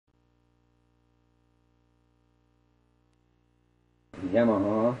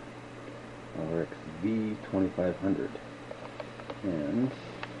Yamaha RX-V2500, and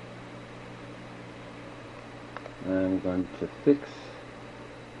I'm going to fix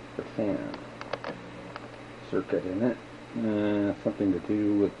the fan circuit in it. Something to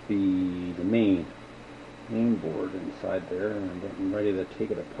do with the main board inside there, and I'm getting ready to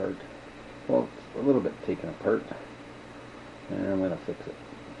take it apart. Well, it's a little bit taken apart, and I'm going to fix it.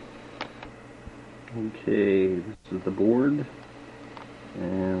 Okay, this is the board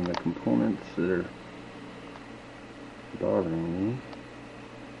and the components that are bothering me.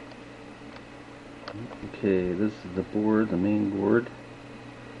 Okay, this is the board, the main board,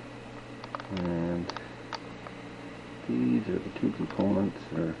 and these are the two components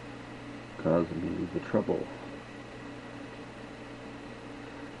that are causing me the trouble.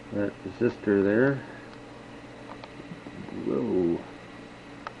 That resistor there, whoa,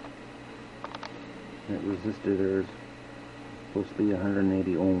 that resistor there is supposed to be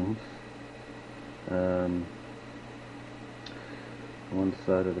 180 ohms. One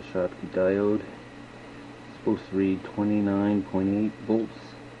side of the Schottky diode is supposed to read 29.8 volts,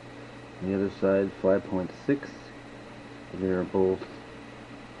 the other side 5.6. They're both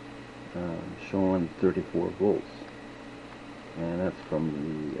showing 34 volts, and that's from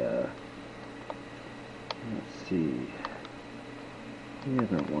the let's see, the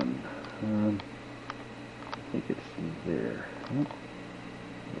other one. I think it's there. Oh,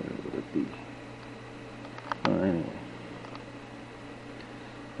 where would it be? Oh, anyway,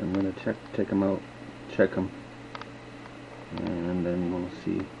 I'm going to take them out, check them, and then we'll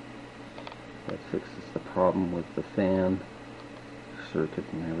see if that fixes the problem with the fan circuit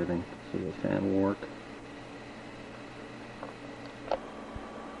and everything, so the fan will work.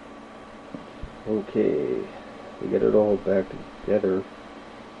 Okay, we get it all back together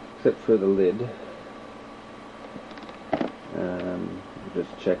except for the lid.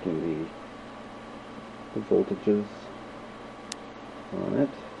 Just checking the voltages on it.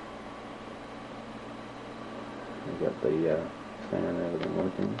 I got the fan and everything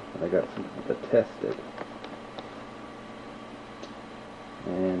working. I got something to test it,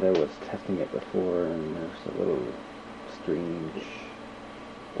 and I was testing it before, and there's a little strange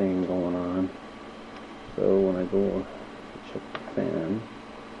thing going on. So when I go to check the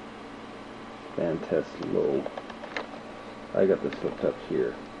fan test low, I got this hooked up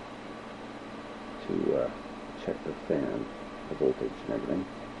here to check the fan, the voltage and everything,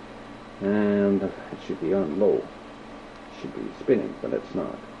 and it should be on low. It should be spinning, but it's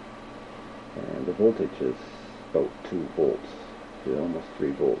not. And the voltage is about 2 volts, to almost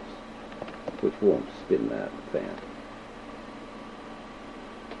 3 volts, which won't spin that fan.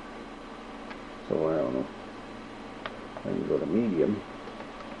 So I don't know. I can go to medium.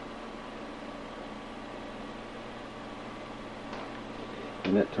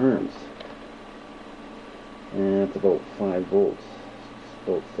 And it turns, and it's about 5 volts, it's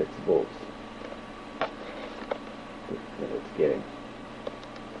about 6 volts that it's getting.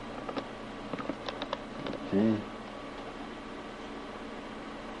 Okay,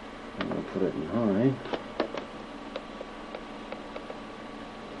 I'm going to put it in high.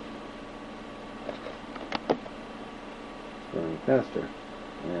 It's going faster,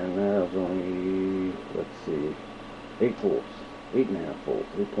 and that was only, let's see, 8 volts. 8.5 volts,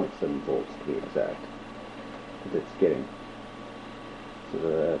 8.7 volts to be exact, that it's getting. So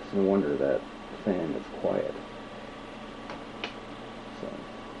that's no wonder that fan is quiet. So,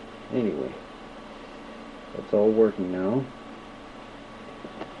 anyway, it's all working now.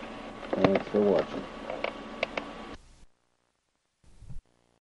 Thanks for watching.